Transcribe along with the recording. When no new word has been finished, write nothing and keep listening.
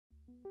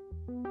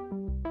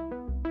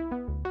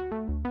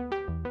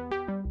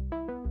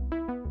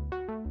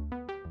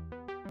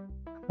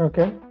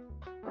Okay.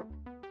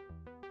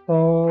 So,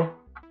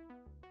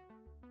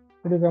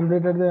 did you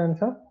completed the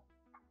answer?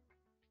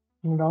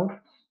 No doubt.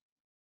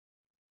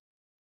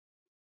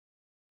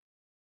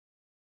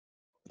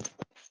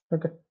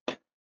 Okay.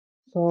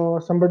 So,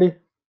 somebody,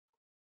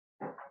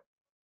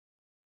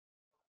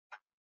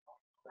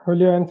 will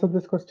you answer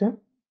this question?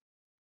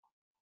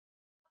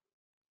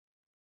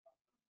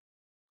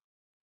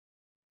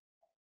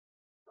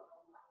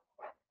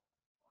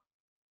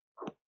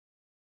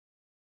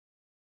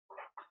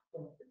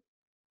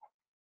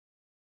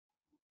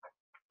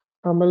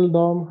 Amal,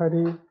 Dom,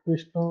 Hari,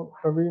 Vishnu,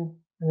 Praveen,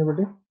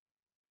 anybody?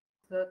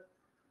 Sir.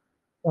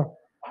 Oh,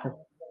 okay.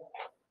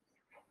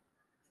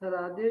 Sir,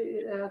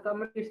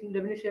 communication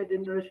definition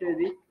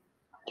എഴുതി.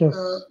 Yes.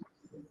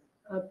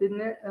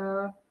 പിന്നെ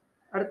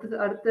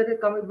അടുത്തൊരു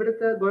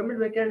ഇവിടുത്തെ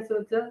government vacancy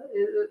വെച്ചാൽ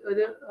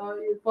ഒരു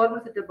formal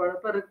സെറ്റപ്പാണ്.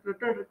 അപ്പൊ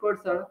return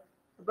records ആണ്.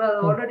 അപ്പൊ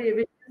ഓൾറെഡി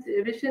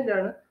എഫിഷ്യന്റ്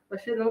ആണ്.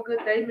 പക്ഷെ നമുക്ക്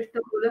ടൈം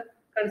ഇഷ്ടം പോലെ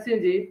കൺസ്യൂം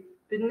ചെയ്യും.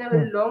 പിന്നെ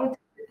ഒരു ലോങ്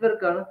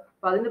വർക്ക് ആണ്.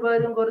 അപ്പൊ അതിന്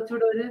പകരം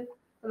കുറച്ചുകൂടെ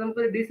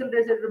നമുക്കൊരു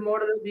ഡീസെൻട്രൈസ്ഡ് ഒരു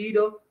മോഡൽ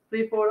വീഡോ ഫ്രീ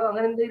ഫോളോ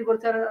അങ്ങനെ എന്തെങ്കിലും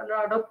കുറച്ച്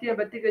അഡോപ്റ്റ് ചെയ്യാൻ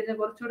പറ്റി കഴിഞ്ഞാൽ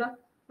കുറച്ചുകൂടെ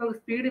നമുക്ക്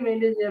സ്പീഡ്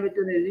മെയിൻറ്റെയിൻ ചെയ്യാൻ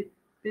പറ്റുമെന്ന് എഴുതി.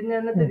 പിന്നെ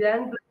അന്നത്തെ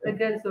റാങ്ക്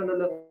വേക്കൻസി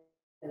ഉണ്ടല്ലോ,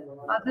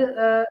 അത്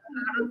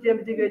അഡോപ്റ്റ് ചെയ്യാൻ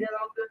പറ്റി കഴിഞ്ഞാൽ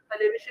നമുക്ക്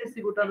നല്ല എഫിഷ്യൻസി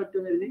കൂട്ടാൻ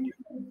പറ്റുമെന്ന് എഴുതി.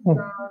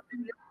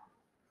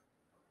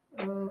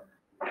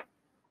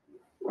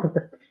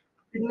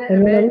 പിന്നെ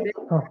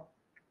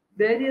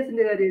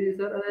വേരിയസിന്റെ കാര്യം എഴുതി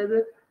സാർ. അതായത്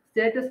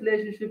status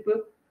relationship,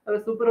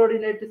 super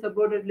ordinate,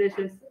 subordinate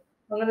relations,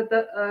 അങ്ങനത്തെ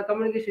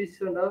കമ്മ്യൂണിക്കേഷൻ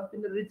ഇഷ്യൂസ് ഉണ്ടാവും.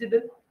 പിന്നെ റിജിഡ്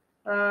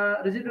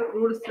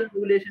റൂൾസ്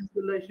റെഗുലേഷൻസ്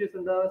ഉള്ള ഇഷ്യൂസ്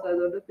ഉണ്ടാവാൻ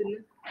സാധ്യതയുണ്ട്. പിന്നെ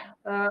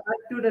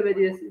ആറ്റിറ്റ്യൂഡ്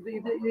വേരിയസ്,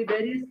 ഈ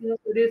വേരിയസ്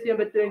റെഡ്യൂസ് ചെയ്യാൻ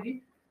പറ്റുമെങ്കിൽ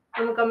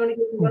നമുക്ക്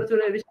കമ്മ്യൂണിക്കേഷൻ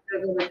കുറച്ചുകൂടെ എഫിഷ്യന്റ്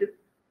ആക്കാൻ പറ്റും.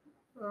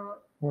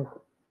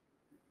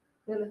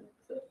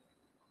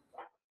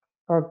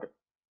 Okay.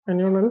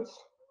 Anyone else?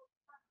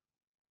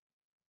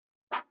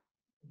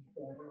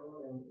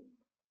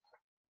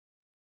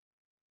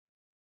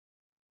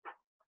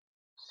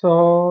 So,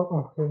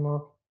 Hima.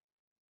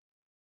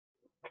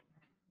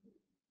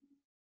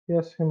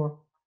 Yes, Hima.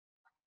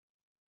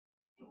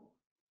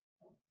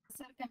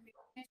 Sir,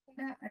 communication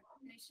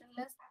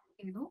administrationless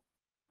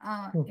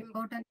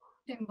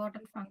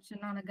important function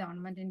ആണ്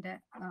ഗവൺമെന്റിന്റെ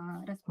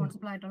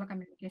റെസ്പോൺസിബിൾ ആയിട്ടുള്ള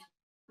കമ്മ്യൂണിക്കേഷൻ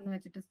എന്ന്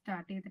വെച്ചിട്ട്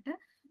സ്റ്റാർട്ട് ചെയ്തിട്ട്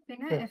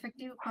പിന്നെ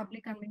effective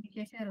public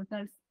communication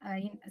results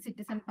in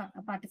citizen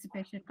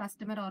participation,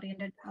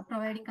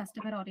 providing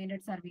customer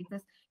oriented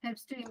services,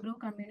 helps to improve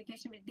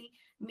communication with the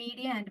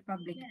media and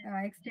public,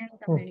 external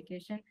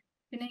communication,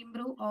 പിന്നെ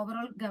improve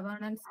overall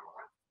governance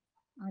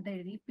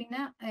അതെഴുതി.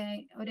 പിന്നെ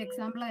ഒരു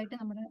എക്സാമ്പിൾ ആയിട്ട്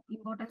നമ്മുടെ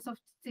ഇമ്പോർട്ടൻസ്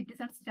ഓഫ്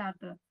സിറ്റിസൺസ്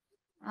ചാർട്ടർ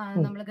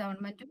നമ്മൾ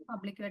ഗവൺമെന്റും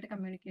പബ്ലിക്കുമായിട്ട്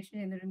communication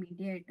ചെയ്യുന്ന ഒരു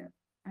media ആയിട്ട്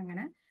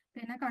അങ്ങനെ.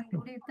 പിന്നെ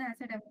കൺക്ലൂഡ് ചെയ്ത്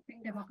as A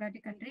developing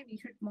democratic country we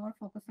should more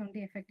focus on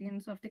the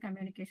effectiveness of the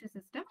communication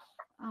system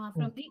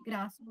from the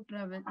grass root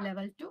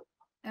level two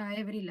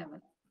every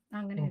level.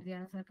 അങ്ങനെ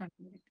എഴുതിയാണ് sir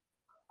conclude ചെയ്തത്.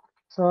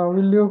 So,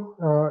 will you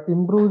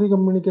improve the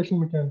communication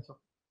mechanism?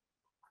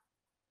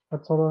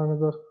 That's all.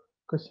 Another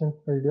question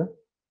idea.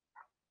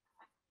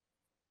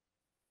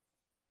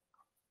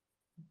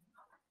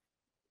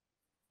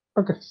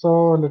 Okay, so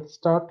let's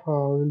start.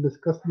 We'll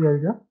discuss the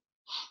idea.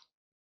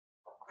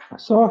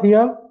 So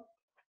here,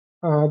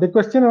 the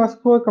question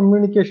asks for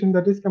communication.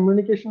 That is,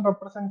 communication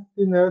represents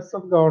the nerves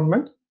of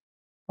government,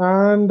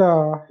 and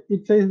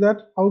it says that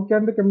how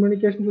can the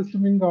communication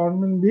system in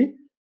government be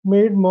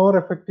made more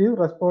effective,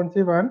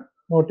 responsive, and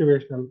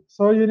motivational?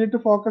 So you need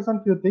to focus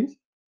on few things.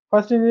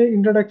 First, in the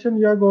introduction,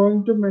 you are going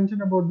to mention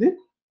about the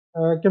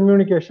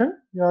communication.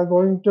 You are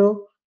going to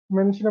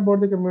mention about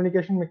the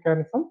communication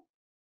mechanism.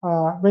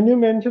 When you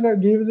mention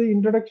give the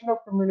introduction of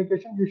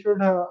communication, you should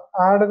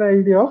add an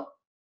idea of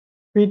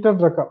Peter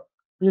Drucker.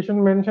 You should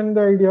mention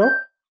the idea of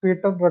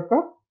Peter Drucker.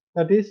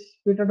 That is,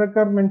 Peter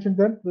Drucker mentioned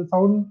that the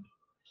sound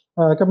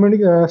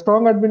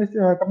strong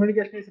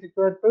communication is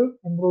required to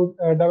improve,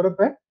 develop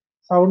a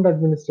sound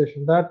administration.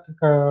 That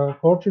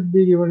quote should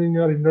be given in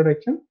your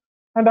introduction.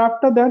 And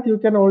after that, you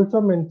can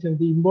also mention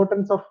the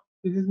importance of,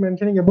 this is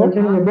mentioning about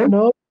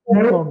nerve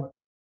government.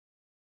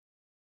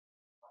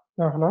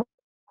 Hello?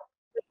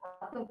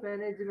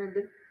 Management,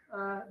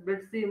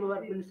 blood stream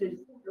administration.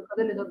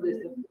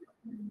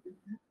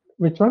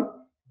 Which one?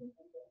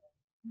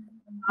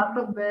 Art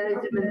of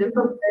management,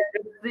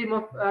 blood stream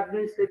of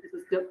administrative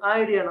system.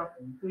 Idea now,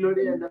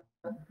 including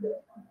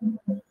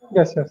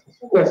Yes.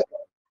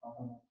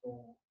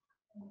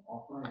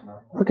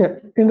 Okay,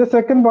 in the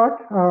second part,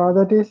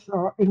 that is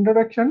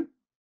introduction.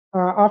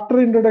 After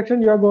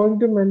introduction, you are going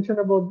to mention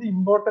about the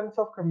importance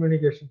of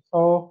communication.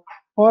 So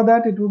for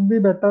that, it would be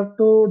better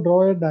to draw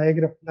a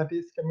diagram. That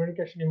is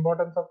communication,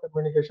 importance of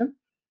communication.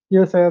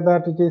 You say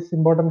that it is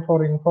important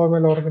for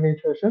informal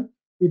organization.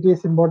 It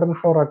is important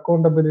for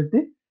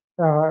accountability.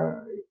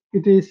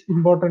 It is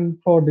important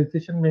for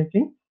decision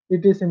making.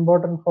 It is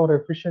important for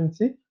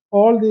efficiency.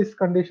 All these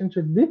conditions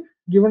should be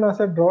given as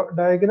a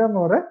diagram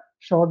or a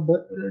short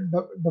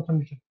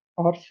definition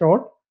or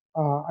short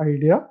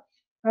idea.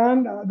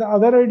 And the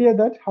other idea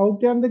that how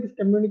can the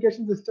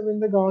communication system in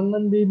the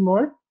government be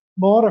more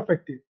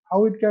effective?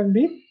 How it can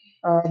be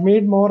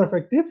made more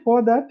effective?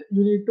 For that,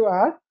 you need to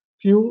add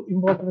few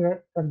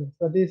important contents.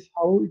 That is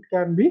how it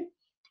can be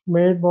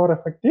made more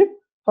effective.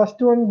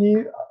 First one,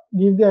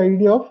 give the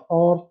idea of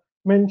or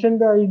mention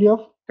the idea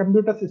of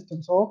computer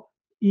systems or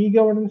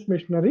e-governance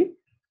machinery.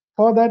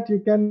 For that, you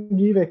can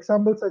give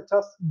examples such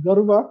as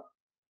Garuva.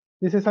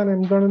 This is an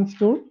m-governance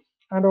tool,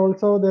 and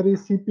also there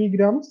is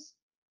CP-grams,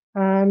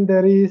 and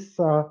there is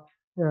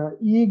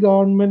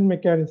e-government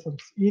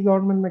mechanisms.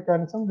 E-government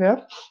mechanism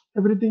where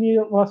everything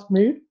was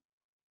made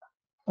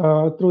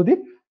through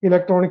the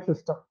electronic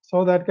system.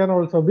 So that can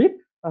also be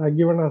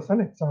given as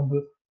an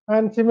example.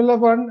 And similar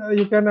one,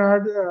 you can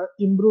add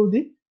improve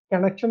the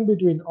connection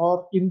between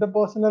or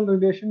interpersonal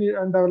relation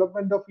and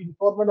development of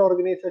informal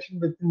organization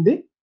within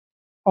the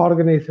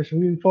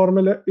organization,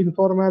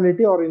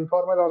 informality or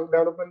informal or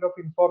development of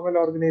informal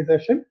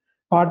organization,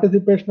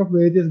 participation of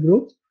various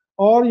groups,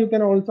 or you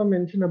can also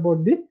mention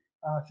about the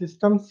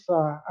systems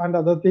and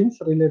other things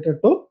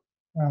related to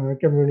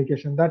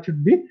communication. That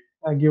should be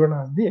given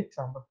as the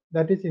example.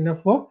 That is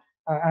enough for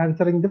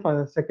answering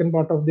the second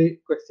part of the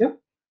question.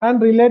 And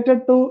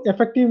related to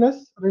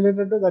effectiveness,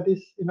 related to that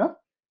is enough.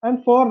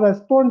 And for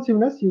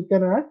responsiveness, you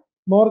can add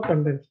more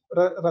content.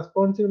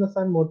 Responsiveness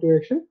and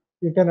motivation,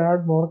 you can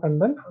add more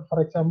content.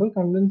 For example,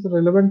 contents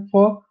relevant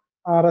for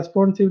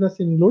responsiveness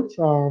includes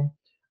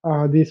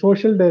the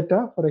social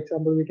data. For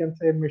example, we can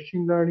say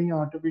machine learning,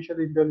 artificial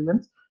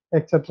intelligence,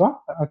 etc.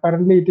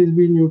 Currently, it is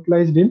being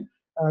utilized in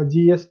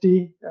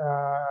GST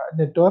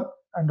network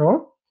and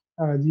all.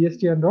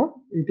 GST and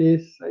all.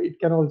 It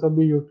can also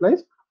be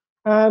utilized.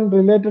 And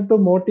related to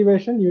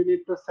motivation, you need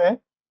to say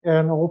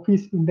an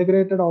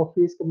integrated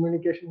office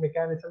communication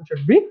mechanism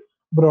should be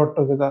brought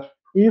together.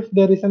 If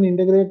there is an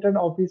integrated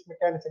office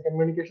mechanism,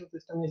 communication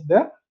system is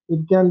there,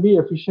 it can be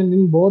efficient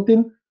in both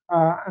in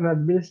an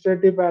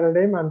administrative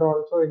paradigm and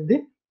also in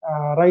the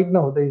right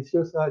now the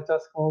issues such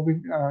as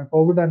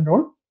COVID and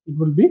all, it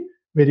will be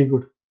very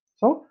good.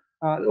 So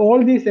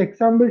all these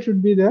examples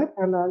should be there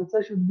and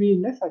answer should be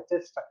in a such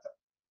a structure.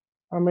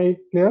 Am I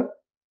clear?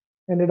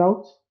 Any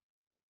doubts?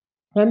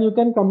 And you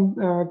can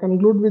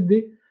conclude with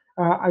the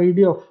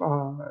idea of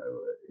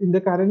in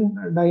the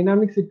current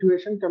dynamic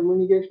situation,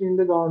 communication in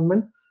the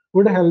government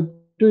would help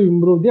to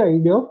improve the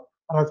idea of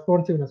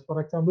responsiveness. For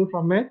example,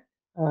 from a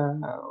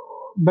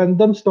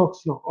Bentham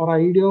Stokes law or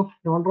idea of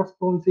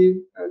non-responsive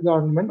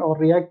government or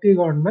reactive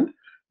government,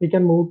 we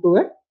can move to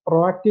a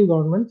proactive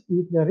government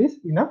if there is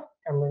enough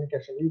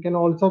communication. You can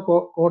also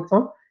quote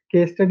some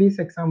case studies,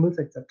 examples,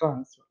 etc.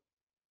 as well.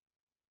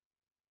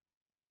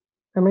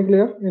 Am I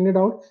clear? Any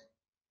doubts?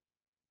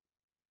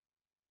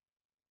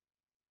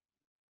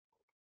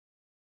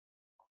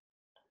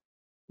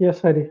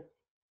 Yes, Hari.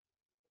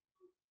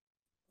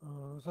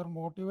 Sir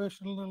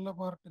motivational എന്നുള്ള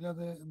പാർട്ടിൽ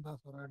അത് എന്താ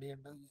sir add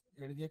ചെയ്യേണ്ടത്?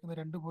 എഴുതിയേക്കുന്ന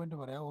 2 point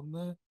പറയാം.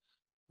 ഒന്ന്,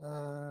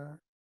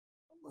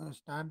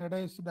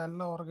 standardised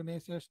അല്ല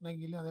organisation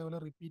എങ്കിൽ, അതേപോലെ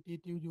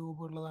റിപ്പീറ്റേറ്റീവ്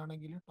ജോബ്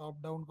ഉള്ളതാണെങ്കിൽ ടോപ്പ്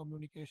ഡൗൺ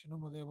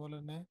കമ്മ്യൂണിക്കേഷനും അതേപോലെ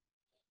തന്നെ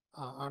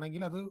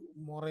ആണെങ്കിൽ അത്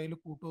മൊറയിൽ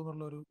കൂട്ടും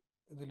എന്നുള്ളൊരു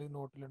ഇതിൽ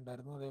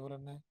നോട്ടിലുണ്ടായിരുന്നു. അതേപോലെ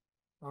തന്നെ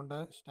അതുകൊണ്ട്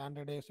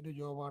സ്റ്റാൻഡർഡൈസ്ഡ്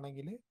ജോബ്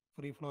ആണെങ്കിൽ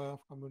ഫ്രീ ഫ്ലോ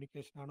ഓഫ്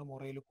കമ്മ്യൂണിക്കേഷൻ ആണ്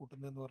മൊറയിൽ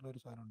കൂട്ടുന്നതെന്ന് പറഞ്ഞൊരു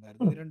സാധനം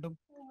ഉണ്ടായിരുന്നു. ഇത് രണ്ടും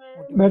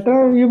better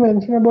you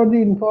mention about the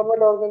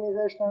informal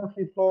organization and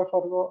free flow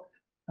for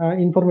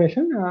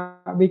information.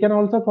 We can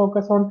also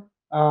focus on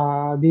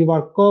the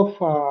work of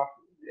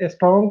a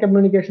strong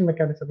communication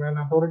mechanism. An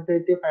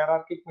authoritative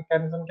hierarchic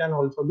mechanism can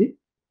also be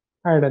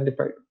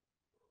identified.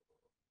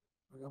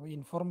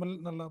 Informal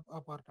എന്നുള്ള ആ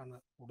പാർട്ടാണ്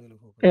കൂടുതൽ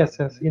focus. Yes,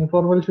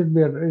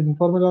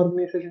 informal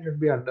organization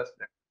should be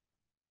understood.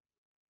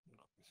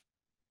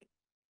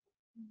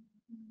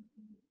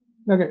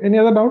 Okay, any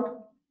other doubt?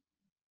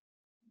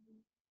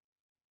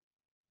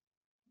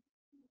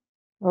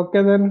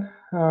 Okay, then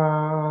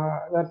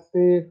let's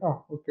see.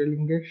 Okay,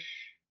 Lingesh.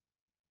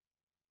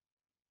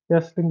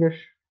 Yes,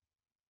 Lingesh.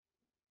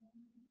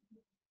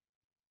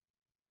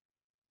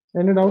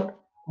 Any doubt?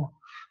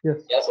 Yes.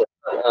 Yes, sir.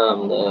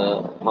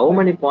 How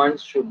many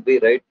points should we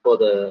write for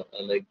the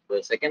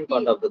the second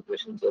part of the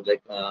question? So,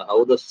 how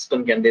the system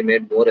can be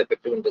made more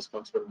effective and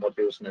responsible,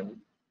 motivational.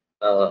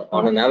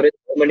 On an average,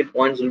 how many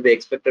points will be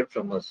expected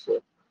from us?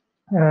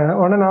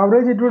 On an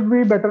average, it would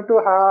be better to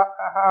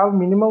have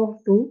minimum of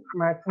 2,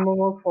 maximum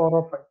of 4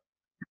 or 5.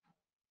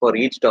 For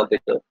each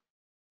topic, sir.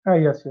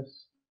 Yes.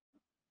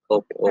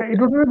 Okay. It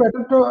would be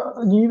better to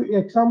give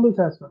examples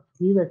as well.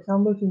 Give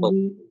examples in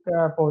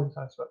the points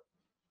as well.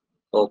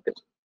 Okay.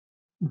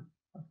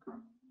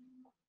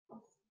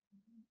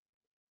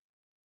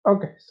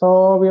 Okay, so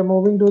we are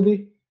moving to the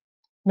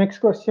next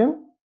question.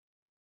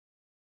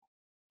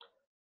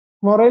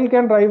 Morale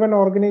can drive an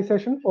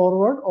organization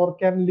forward or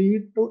can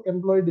lead to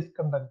employee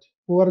discontent,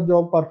 poor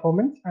job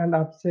performance, and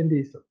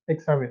absenteeism.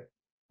 Examine.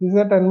 This is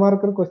a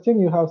 10-marker question.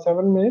 You have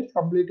 7 minutes.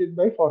 Complete it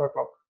by 4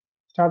 o'clock.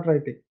 Start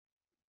writing.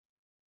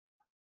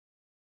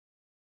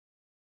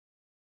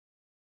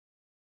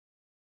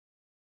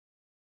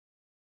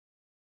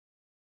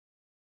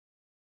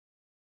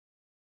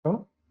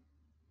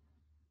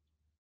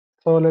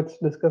 So let's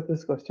discuss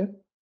this question.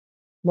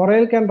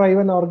 Morale can drive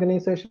an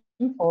organization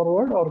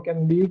forward or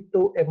can lead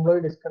to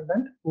employee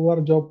discontent, poor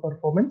job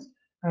performance,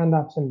 and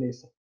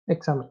absenteeism.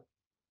 Example.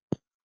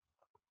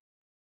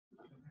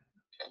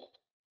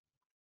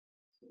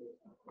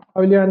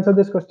 How will you answer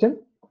this question?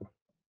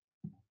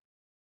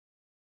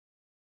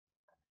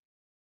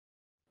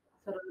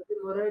 Sir,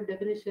 ഒരു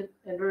definition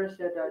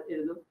introduction ആയിട്ട്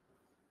എഴുതും.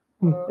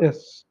 Yes.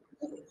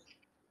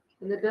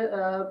 എന്നിട്ട്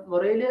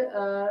മൊറയില്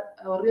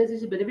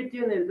organisation benefit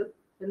ചെയ്യുന്ന എഴുതും.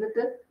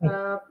 എന്നിട്ട്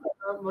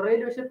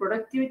മൊറയില് പക്ഷെ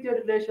productivity ഒരു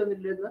relation ഒന്നും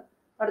ഇല്ലെന്ന്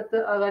അടുത്ത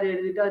ആ കാര്യം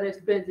എഴുതിയിട്ട് അതിനെ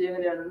എക്സ്പ്ലെയിൻ ചെയ്യും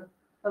എങ്ങനെയാണെന്ന്.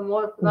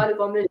 4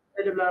 കോമ്പിനേഷൻ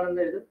അവൈലബിൾ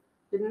ആണെന്ന് എഴുതും.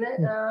 പിന്നെ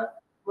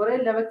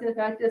മൊറയിൽ ലെവൽത്തിന്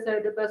ഫാക്ടേഴ്സ്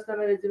ആയിട്ട് പേഴ്സണൽ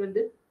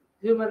മാനേജ്മെന്റ്,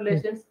 ഹ്യൂമൻ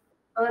റിലേഷൻസ്,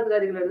 അങ്ങനത്തെ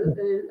കാര്യങ്ങൾ എഴുതും.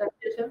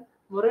 അതിനുശേഷം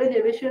മൊറയിൽ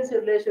എഫിഷ്യൻസി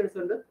റിലേഷൻസ്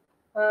ഉണ്ട്.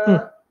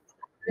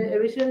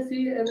 എഫിഷ്യൻസി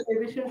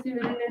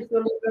വില്ലിനെസ്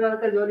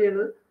ആൾക്കാർ ജോലി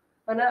ചെയ്യുന്നത്.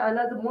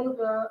 അതിനകത്ത്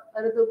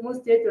 3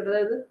 സ്റ്റേറ്റ് ഉണ്ട്.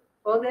 അതായത്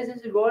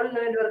ഓർഗനൈസേഷൻ ഗോളിന്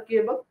വേണ്ടി വർക്ക്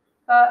ചെയ്യുമ്പോൾ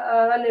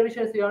നല്ല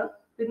എഫിഷ്യൻസി കാണും.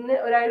 പിന്നെ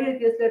ഒരു ഐഡിയൽ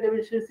കേസിലായിട്ട്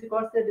എഫിഷ്യൻസി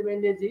കോൺസ്റ്റന്റ്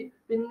മെയിൻറ്റെയിൻ ചെയ്യും.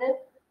 പിന്നെ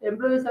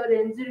എംപ്ലോയീസ് അവർ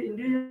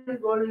ഇൻഡിവിജ്വൽ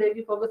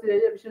ഗോളിലേക്ക് ഫോക്കസ്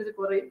ചെയ്ത് എഫിഷ്യൻസി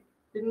കുറയും.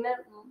 പിന്നെ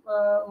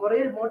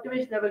മൊറയിൽ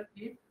മോട്ടിവേഷൻ എഫക്ട്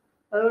ചെയ്യും.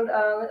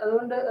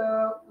 അതുകൊണ്ട്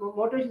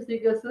മോട്ടിവേഷൻ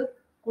സീക്കേഴ്സ്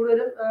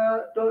കൂടുതലും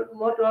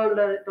മോർ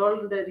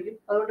ടോളറന്റ് ആയിരിക്കും.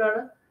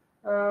 അതുകൊണ്ടാണ്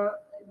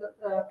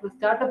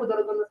സ്റ്റാർട്ടപ്പ്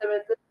തുറക്കുന്ന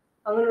സമയത്ത്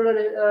അങ്ങനെയുള്ള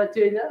വെച്ച്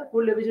കഴിഞ്ഞാൽ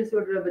കൂടുതൽ എഫിഷ്യൻസി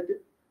കൊണ്ടുവരാൻ പറ്റും.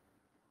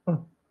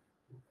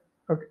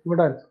 Okay, good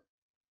answer.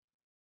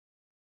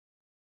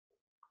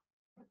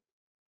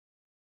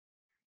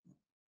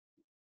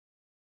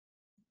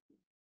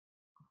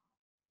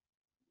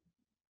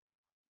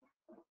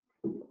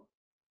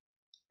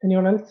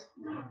 Anyone else?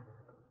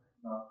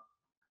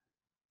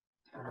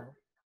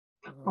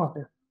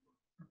 Okay.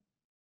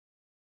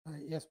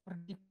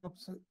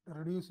 എസ്പെർട്ടിക്സ്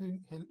reducing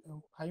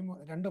high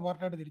 2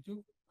 പാർട്ടായിട്ട് തിരിച്ചു.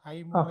 ഹൈ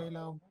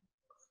മൊറയിലാകുമ്പോൾ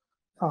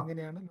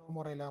എങ്ങനെയാണ്, ലോ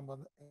മൊറയിലാകുമ്പോൾ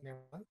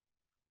എങ്ങനെയാണ്.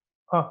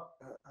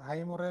 ഹൈ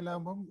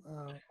മൊറയിലാകുമ്പം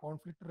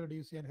കോൺഫ്ലിക്ട്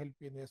റെഡ്യൂസ് ചെയ്യാൻ ഹെൽപ്പ്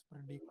ചെയ്യുന്നു,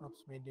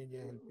 എസ്പെർട്ടിക്സ് മെയിൻറ്റെയിൻ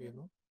ചെയ്യാൻ ഹെൽപ്പ്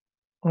ചെയ്യുന്നു.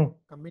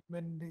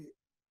 കമ്മിറ്റ്മെന്റ്,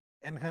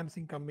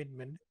 എൻഹാൻസിങ്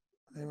കമ്മിറ്റ്മെന്റ്,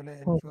 അതേപോലെ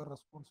എൻഷുർ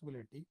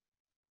റെസ്പോൺസിബിലിറ്റി,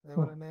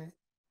 അതേപോലെ തന്നെ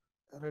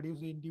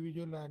reduce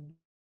individual and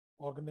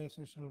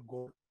organisational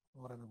goal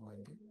എന്ന് പറയുന്ന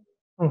പോയിന്റ്.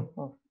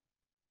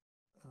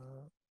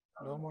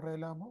 ലോ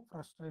മൊറയിലാകുമ്പോൾ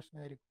ഫ്രസ്ട്രേഷൻ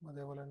ആയിരിക്കും,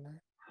 അതേപോലെ തന്നെ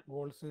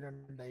ഗോൾസ്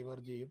രണ്ടും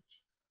ഡൈവേർജ് ചെയ്യും.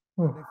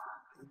 പിന്നെ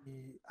ഈ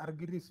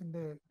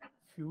അർഗിരിസിന്റെ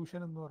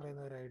ഫ്യൂഷൻ എന്ന്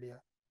പറയുന്ന ഒരു ഐഡിയ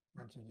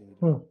മെൻഷൻ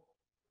ചെയ്തിരുന്നു.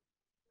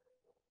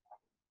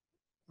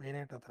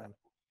 മെയിനായിട്ട് അത്രയാണ്.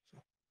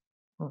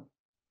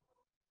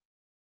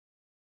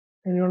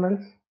 Anyone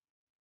else?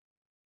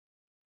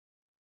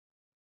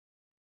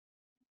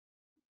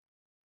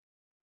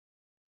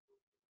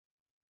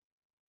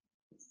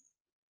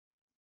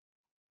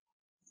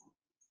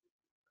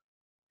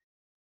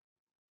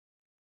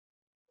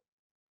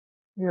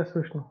 Yes,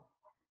 Vishnu.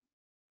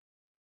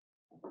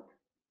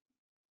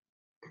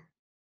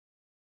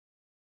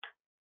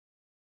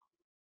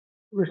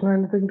 Vishnu,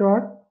 anything to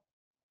add?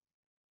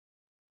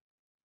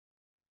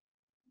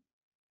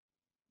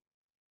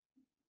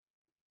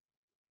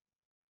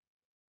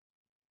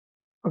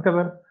 Okay,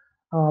 then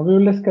we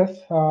will discuss.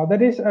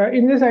 That is,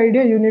 in this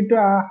idea, you need to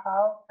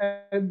have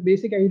a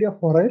basic idea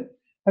of morale.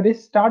 That is,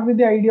 start with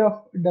the idea of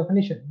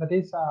definition. That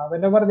is,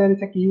 whenever there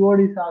is a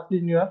keyword is asked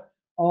in your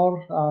or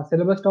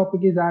syllabus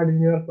topic is added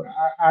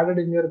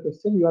in your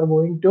question, you are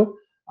going to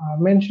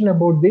mention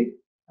about the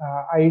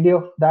idea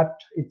of that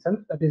itself.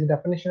 That is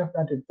definition of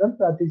that itself.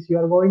 That is, you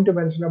are going to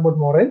mention about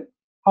morale,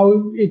 how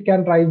it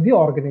can drive the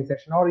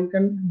organization, or you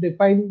can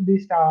define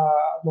this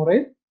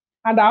morale.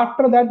 And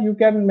after that, you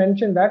can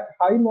mention that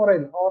high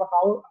morale or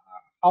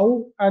how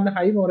and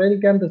high morale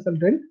can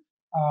result in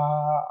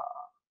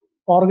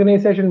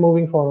organization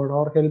moving forward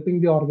or helping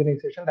the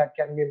organization, that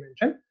can be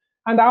mentioned.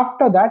 And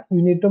after that,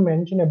 you need to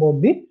mention about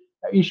the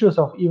issues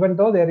of, even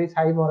though there is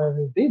high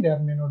morality, there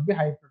may not be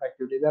high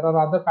productivity. There are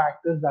other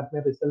factors that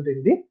may result in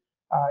the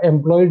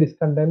employee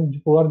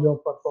discontent, poor job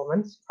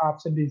performance,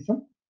 absenteeism,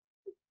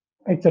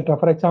 etc.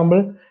 For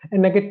example, a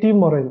negative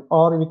morale,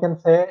 or we can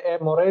say a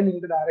morale in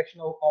the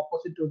direction of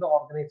opposite to the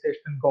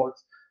organizational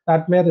goals,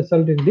 that may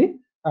result in the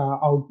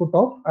output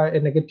of a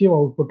negative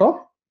output of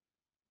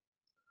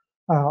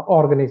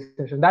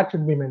organization. That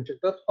should be mentioned.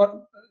 So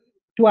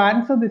to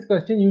answer this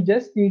question, you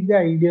just need the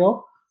idea of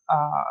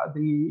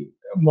the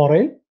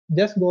morale.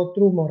 Just go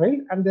through morale,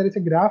 and there is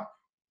a graph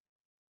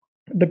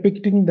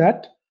depicting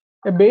that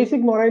a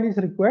basic morale is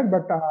required,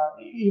 but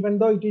even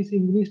though it is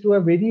increased to a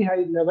very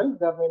high level,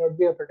 there may not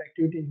be a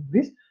productivity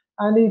increase.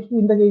 And if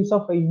in the case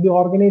of the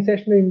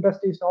organizational interest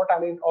is not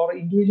aligned, or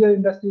individual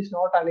interest is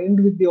not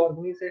aligned with the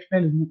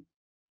organizational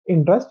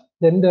interest,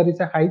 then there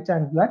is a high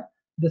chance that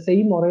the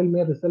same morale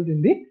may result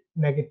in the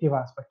negative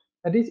aspect.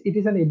 That is, it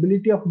is an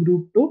ability of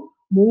group to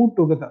move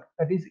together.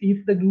 That is,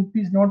 if the group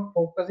is not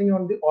focusing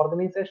on the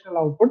organizational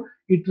output,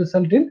 it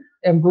results in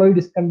employee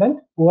discontent,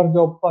 poor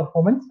job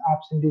performance,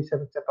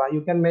 absenteeism, etc.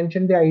 You can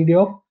mention the idea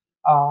of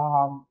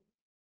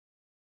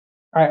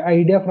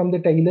idea from the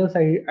Taylor's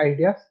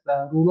ideas,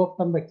 the rule of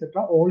thumb,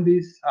 etc. All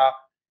these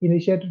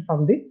initiated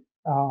from the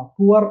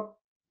poor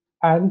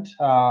and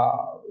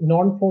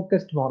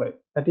non-focused morale.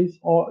 That is,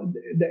 all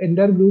the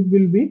entire group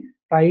will be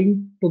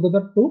trying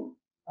together to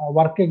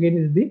work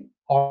against the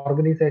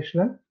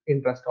organizational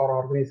interest or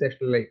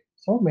organizational aim.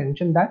 So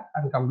mention that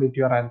and complete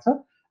your answer.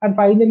 And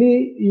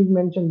finally, you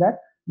mentioned that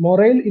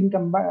morale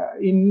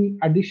in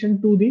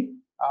addition to the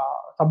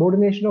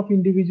subordination of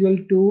individual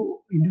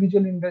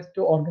interest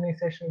to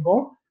organization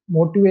goal,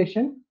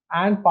 motivation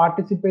and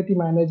participative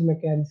management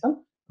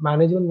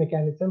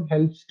mechanism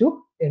helps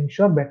to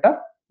ensure better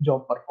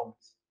job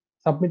performance.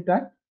 Submit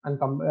that and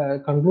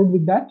conclude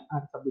with that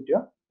and submit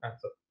your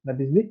answer. That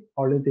is the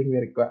only thing we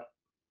require.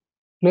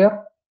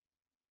 Clear?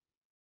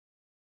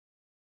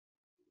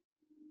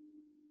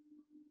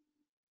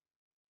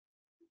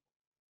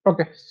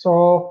 Okay,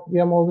 so we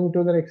are moving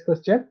to the next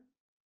question.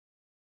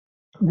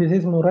 This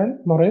is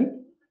Morel.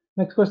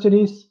 Next question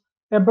is,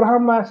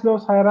 Abraham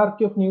Maslow's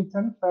hierarchy of needs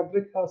and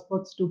Frederick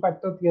Herzberg's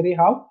two-factor theory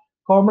have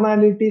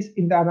commonalities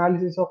in the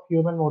analysis of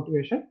human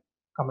motivation?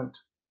 Comment.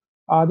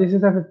 This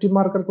is a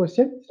 50-marker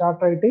question.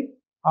 Start writing.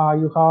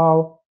 You have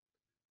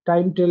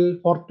time till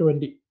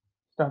 4:20.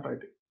 Start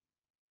writing.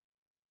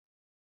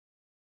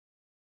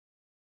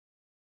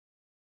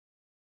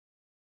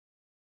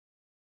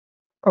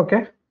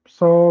 Okay,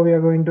 so we are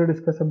going to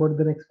discuss about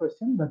the next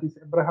question. That is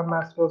Abraham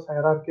Maslow's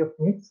hierarchy of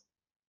needs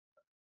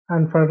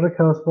and Frederick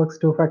Herzberg's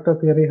two-factor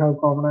theory have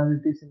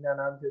commonalities in the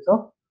analysis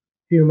of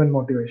human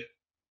motivation.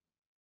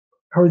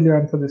 How will you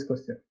answer this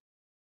question?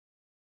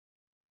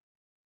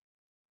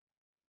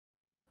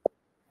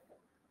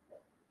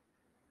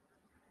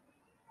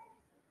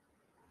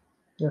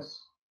 Yes.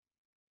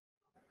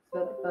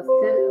 Sir, first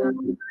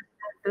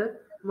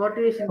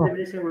motivation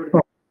definition കൊടുത്തു.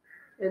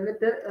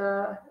 എന്നിട്ട്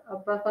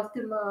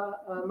first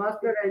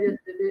master idea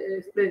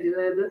explain ചെയ്തു.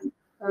 അതായത്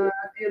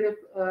theory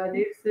of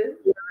needs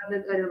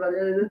കാര്യം പറഞ്ഞു.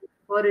 അതായത്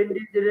ഓരോ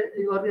individual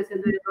organisation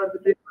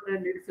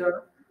needs ആണ്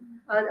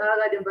ആ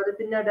കാര്യം പറഞ്ഞു.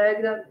 പിന്നെ ആ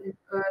ഡയഗ്രാം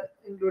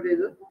ഇൻക്ലൂഡ്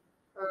ചെയ്തു.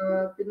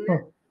 പിന്നെ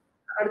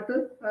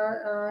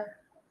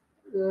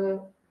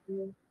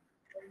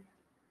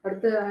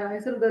അടുത്ത്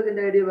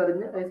ഹൈസൽബർഗിന്റെ ഐഡിയ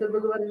പറഞ്ഞു.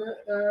 ഹൈസൽബർഗ് പറഞ്ഞ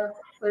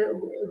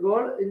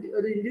ഗോൾ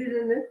ഒരു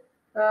ഇൻഡിവിജ്വലിന്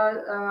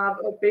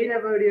പെയിൻ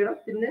അവോയ്ഡ് ചെയ്യണം,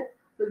 പിന്നെ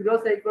ഗ്രോ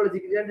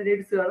സൈക്കോളജിക്ക് രണ്ട്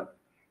നീഡ്സ് കാണും.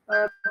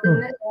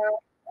 പിന്നെ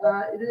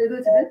ഇത്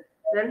വെച്ചിട്ട്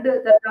രണ്ട്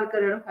തരം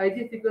ആൾക്കാർ കാണും.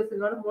 ഹൈജീൻ സീക്കേഴ്സും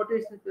കാണും,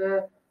 മോട്ടിവേഷൻ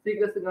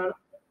സീക്കേഴ്സും കാണും.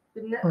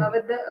 പിന്നെ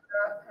അവരുടെ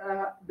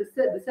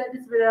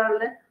ഡിസാറ്റിസ്ഫൈഡ്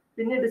ആളിനെ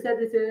പിന്നെ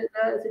ഡിസാറ്റിസ്ഫൈഡ്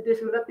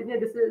സിറ്റുവേഷൻ വരാം, പിന്നെ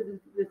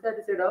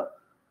ഡിസാറ്റിസ്ഫൈഡ് ആവും.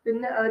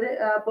 പിന്നെ അവര്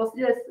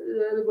പോസിറ്റീവ്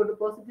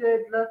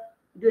ആയിട്ടുള്ള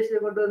സിറ്റുവേഷൻ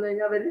കൊണ്ടുവന്നു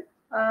കഴിഞ്ഞാൽ അവര്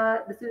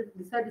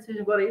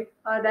ഡിസാറ്റിസ്ഫാക്ഷൻ കുറയും.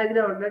 ആ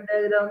ഡയഗ്രാം ഉണ്ട്,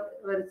 ഡയഗ്രാം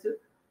വരച്ചു.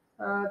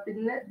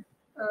 പിന്നെ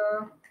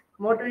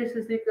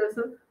മോട്ടിവേഷൻ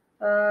സീക്കേഴ്സും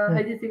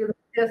ഹൈജീൻ സീക്കേഴ്സും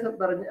വ്യത്യാസം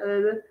പറഞ്ഞു.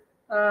 അതായത്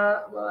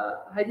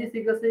ഹൈജീൻ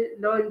സീക്കേഴ്സ്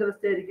ലോ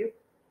ഇൻട്രസ്റ്റ് ആയിരിക്കും,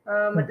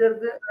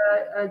 മറ്റവർക്ക്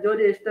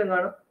ജോലി ഇഷ്ടം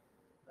കാണും.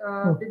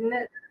 പിന്നെ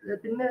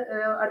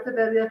അടുത്ത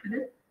പാരഗ്രാഫിൽ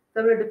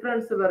തമ്മിൽ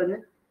ഡിഫറൻസ് പറഞ്ഞ്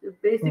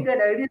ബേസിക്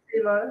ആയിട്ട് ഐഡിയ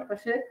സെയിം ആണ്.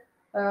 പക്ഷെ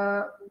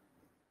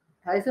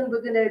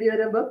ഹൈസൻബർഗിന്റെ ഐഡിയ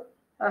വരുമ്പോൾ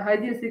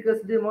ഹൈജീൻ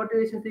സീക്കേഴ്സിന്റെയും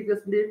മോട്ടിവേഷൻ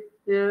സീക്കേഴ്സിന്റെയും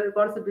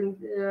കോൺസെപ്റ്റ്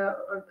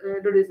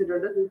ഇൻട്രൊഡ്യൂസ്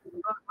ചെയ്തിട്ടുണ്ട്.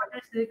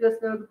 മോട്ടിവേഷൻ സീക്കേഴ്സ്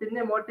നമുക്ക്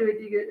പിന്നെ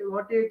മോട്ടിവേറ്റ്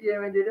ചെയ്യാൻ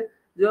വേണ്ടിയിട്ട്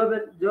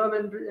ജോബ്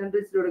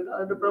എൻട്രീസ് കൊടുക്കുക,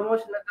 അതിന്റെ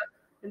പ്രൊമോഷനൊക്കെ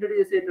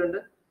ഇൻട്രൊഡ്യൂസ് ചെയ്തിട്ടുണ്ട്.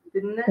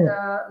 പിന്നെ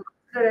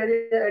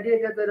ഐഡിയ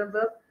ഒക്കെ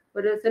വരുമ്പോൾ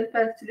ഒരു സെൽഫ്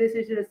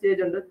ആക്ച്വലൈസേഷൻ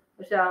സ്റ്റേജ് ഉണ്ട്.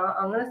 പക്ഷെ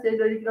അങ്ങനെ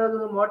സ്റ്റേജ് ഒരിക്കലും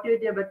അതൊന്നും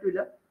മോട്ടിവേറ്റ് ചെയ്യാൻ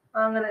പറ്റില്ല.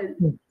 അങ്ങനെ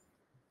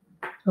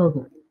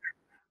Okay.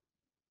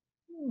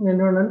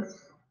 Anyone else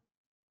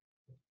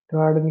to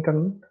add any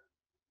comment?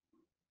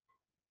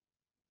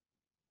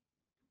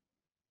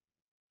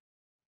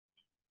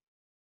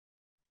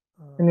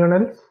 Anyone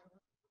else?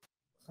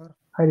 Sir.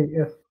 Hari,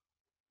 yes.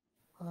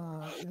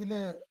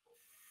 ഇതില്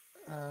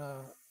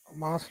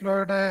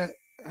മാസ്ലോയുടെ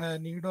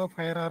നീഡ് ഓഫ്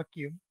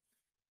ഹയറാർക്കിയും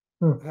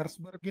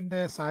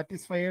ഹെർസ്ബർഗിന്റെ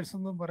സാറ്റിസ്ഫയേഴ്സ്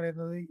എന്നും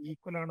പറയുന്നത്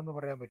ഈക്വൽ ആണെന്ന്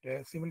പറയാൻ പറ്റുമോ?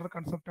 സിമിലർ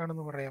കൺസെപ്റ്റ്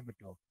ആണെന്ന് പറയാൻ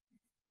പറ്റുമോ?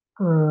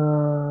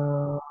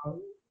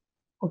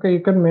 Okay,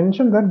 you can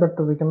mention that, but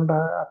we cannot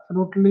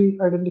absolutely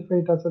identify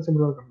it as a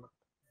similar concept.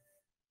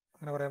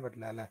 അങ്ങനെ പറയാൻ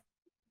പറ്റില്ല അല്ലേ?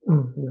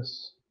 Yes.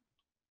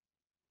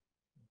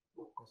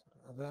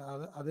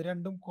 അത്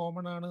രണ്ടും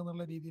കോമൺ ആണ്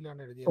എന്നുള്ള രീതിയിലാണ്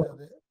എഴുതിയത്.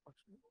 അത്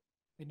പക്ഷേ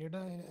പിന്നീട്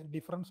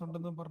ഡിഫറൻസ്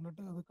ഉണ്ടെന്നും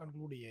പറഞ്ഞിട്ട് അത്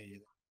കൺക്ലൂഡ് ചെയ്യുക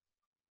ചെയ്തു.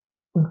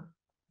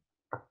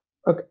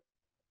 Okay.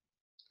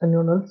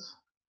 Anyone else?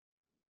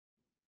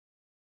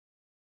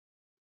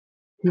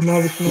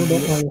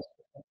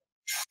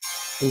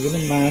 ഇതിന്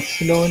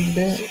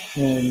മാസ്ലോന്റെ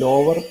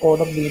ലോവർ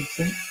ഓർഡർ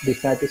നീഡ്സും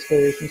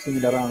ഡിസാറ്റിസ്ഫയേഴ്സും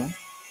സിമിലർ ആണ്.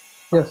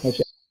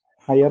 പക്ഷെ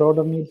ഹയർ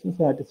ഓർഡർ നീഡ്സും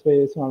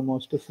സാറ്റിസ്ഫയേഴ്സും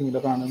ആൾമോസ്റ്റ്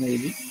സിമിലർ ആണെന്ന്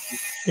എഴുതി.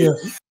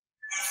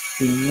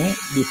 പിന്നെ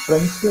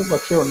ഡിഫറൻസ്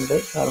പക്ഷെ ഉണ്ട്.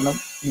 കാരണം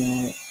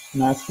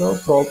മാസ്ലോ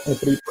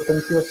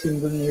പ്രീപൊട്ടൻസി ഓഫ്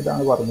സിംഗിൾ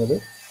നീഡാണ് പറഞ്ഞത്.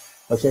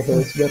 പക്ഷെ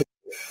ഹെർസ്ബർഗ്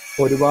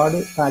ഒരുപാട്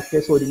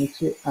ഫാക്ടേഴ്സ്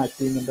ഒരുമിച്ച് ആക്ട്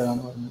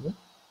ചെയ്യുന്നുണ്ടെന്നാണ് പറഞ്ഞത്.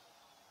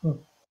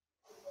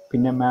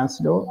 പിന്നെ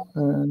മാസ്ലോ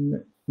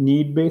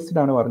നീഡ് ബേസ്ഡ്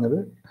ആണ് പറഞ്ഞത്,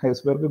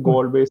 ഹെർസ്ബർഗ്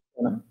ഗോൾ ബേസ്ഡ്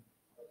ആണ്.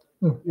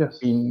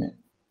 പിന്നെ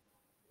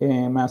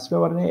മാസ്ലോ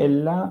പറഞ്ഞ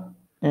എല്ലാ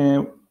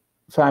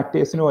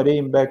ഫാക്ടേഴ്സിനും ഒരേ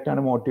ഇമ്പാക്റ്റ്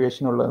ആണ്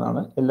മോട്ടിവേഷൻ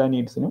ഉള്ളതാണ് എല്ലാ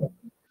നീഡ്സിനും.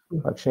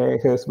 പക്ഷേ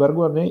ഹേഴ്സ്ബർഗ്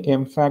പറഞ്ഞ്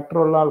എം ഫാക്ടർ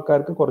ഉള്ള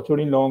ആൾക്കാർക്ക്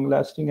കുറച്ചുകൂടി ലോങ്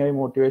ലാസ്റ്റിംഗ് ആയി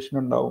മോട്ടിവേഷൻ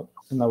ഉണ്ടാവും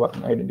എന്നാ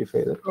പറഞ്ഞു ഐഡന്റിഫൈ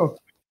ചെയ്തത്. Oh,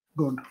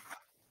 good.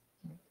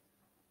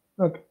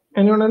 Okay.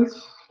 Anyone else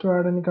to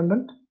add any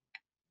content?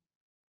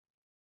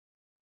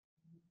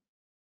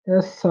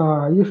 Yes,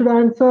 you should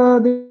answer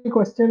the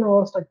question or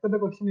structure the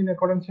question in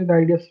accordance with the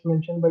ideas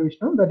mentioned by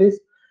Vishnu. That is,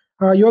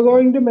 you are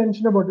going to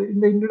mention about in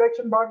the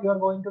introduction part. You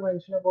are going to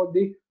mention about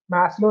the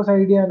Maslow's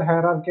idea and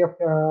hierarchy of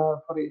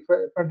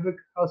Frederick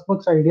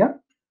Herzberg's idea.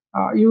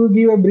 You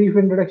give a brief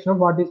introduction of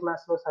what is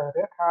Maslow's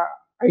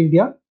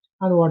idea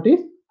and what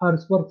is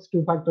Herzberg's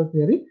two-factor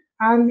theory.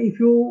 And if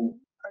you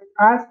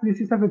ask this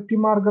is a 50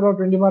 marker or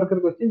 20 marker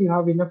question, you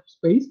have enough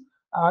space.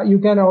 You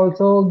can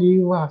also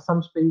give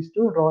some space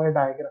to draw a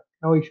diagram.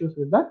 No issues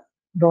with that.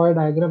 Draw a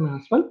diagram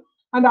as well.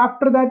 And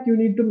after that, you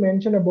need to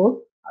mention about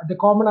the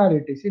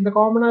commonalities. In the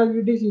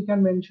commonalities, you can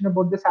mention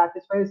about the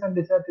satisfies and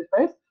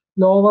dissatisfies,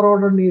 lower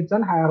order needs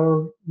and higher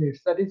order needs.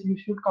 That is, you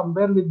should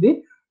compare with the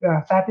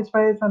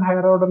satisfies and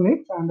higher order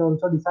needs and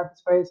also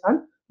dissatisfies and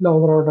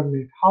lower order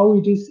needs. How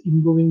it is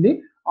improving the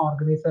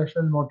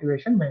organizational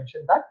motivation,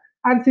 mention that.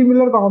 And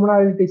similar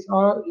commonalities,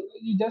 or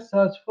you just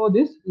search for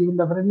this, you will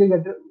definitely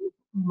get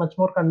much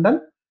more content.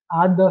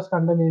 Add those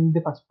content in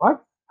the first part,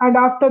 and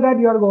after that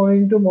you are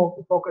going to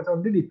focus on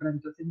the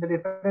differences. In the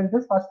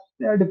differences, first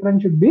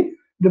difference should be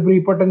the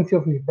prepotency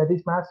of need. That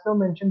is, Maslow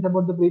mentions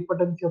about the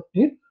prepotency of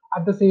need.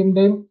 At the same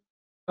time,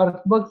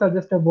 Herzberg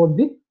suggests about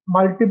the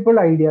multiple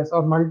ideas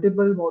or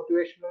multiple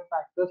motivational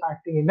factors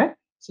acting in a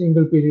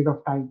single period of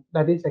time.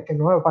 That is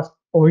first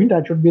point.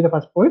 That should be the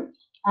first point.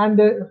 And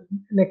the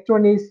next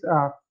one is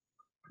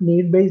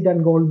need-based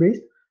and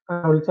goal-based,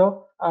 and also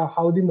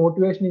how the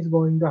motivation is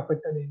going to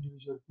affect an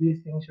individual. These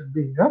things should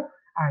be in your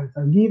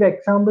answer. Give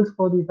examples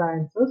for these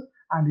answers,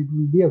 and it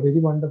will be a very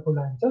wonderful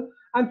answer.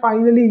 And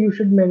finally, you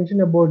should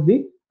mention about the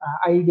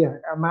idea.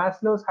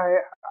 Maslow's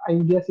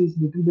ideas is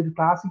little bit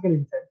classical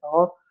in sense,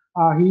 or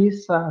he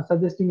is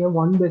suggesting a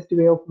one best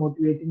way of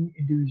motivating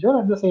individual.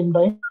 At the same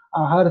time,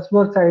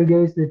 Herzberg's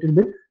idea is little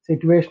bit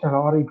situational,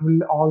 or it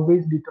will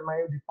always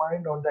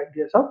defined on the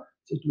ideas of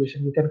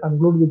situation. You can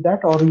conclude with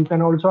that, or you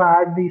can also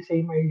add the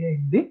same idea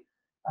in the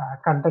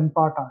content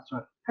part as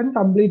well, and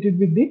complete it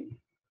with the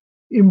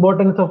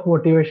importance of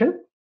motivation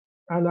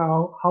and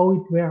how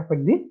it may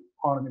affect the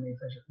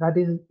organization. That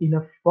is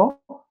enough for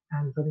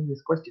answering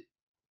this question.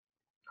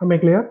 Am I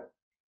clear?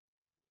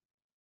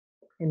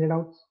 Any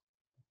doubts?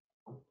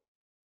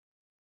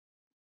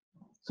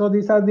 So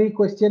these are the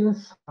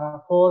questions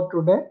for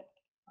today.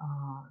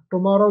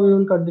 Tomorrow we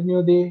will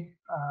continue the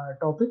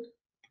topic.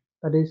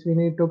 That is, we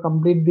need to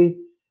complete the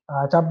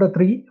chapter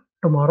 3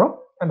 tomorrow,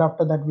 and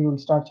after that we will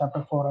start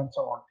chapter 4 and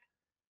so on.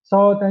 So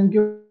thank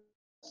you.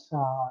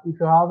 If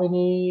you have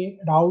any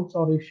doubts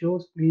or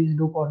issues, please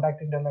do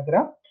contact in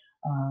Telegram.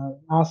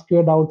 Ask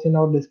your doubts in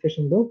our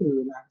discussion group. We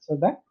will answer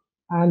that.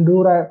 And do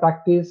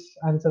practice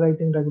answer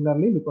writing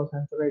regularly, because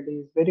answer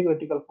writing is very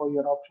critical for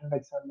your optional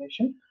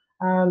examination.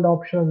 And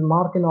optional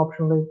mark in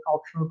optional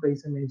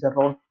plays a major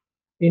role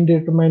in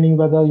determining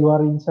whether you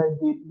are inside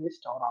the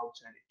list or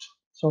outside it.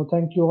 So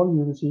thank you all.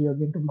 We will see you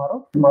again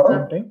tomorrow.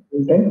 Same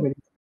time.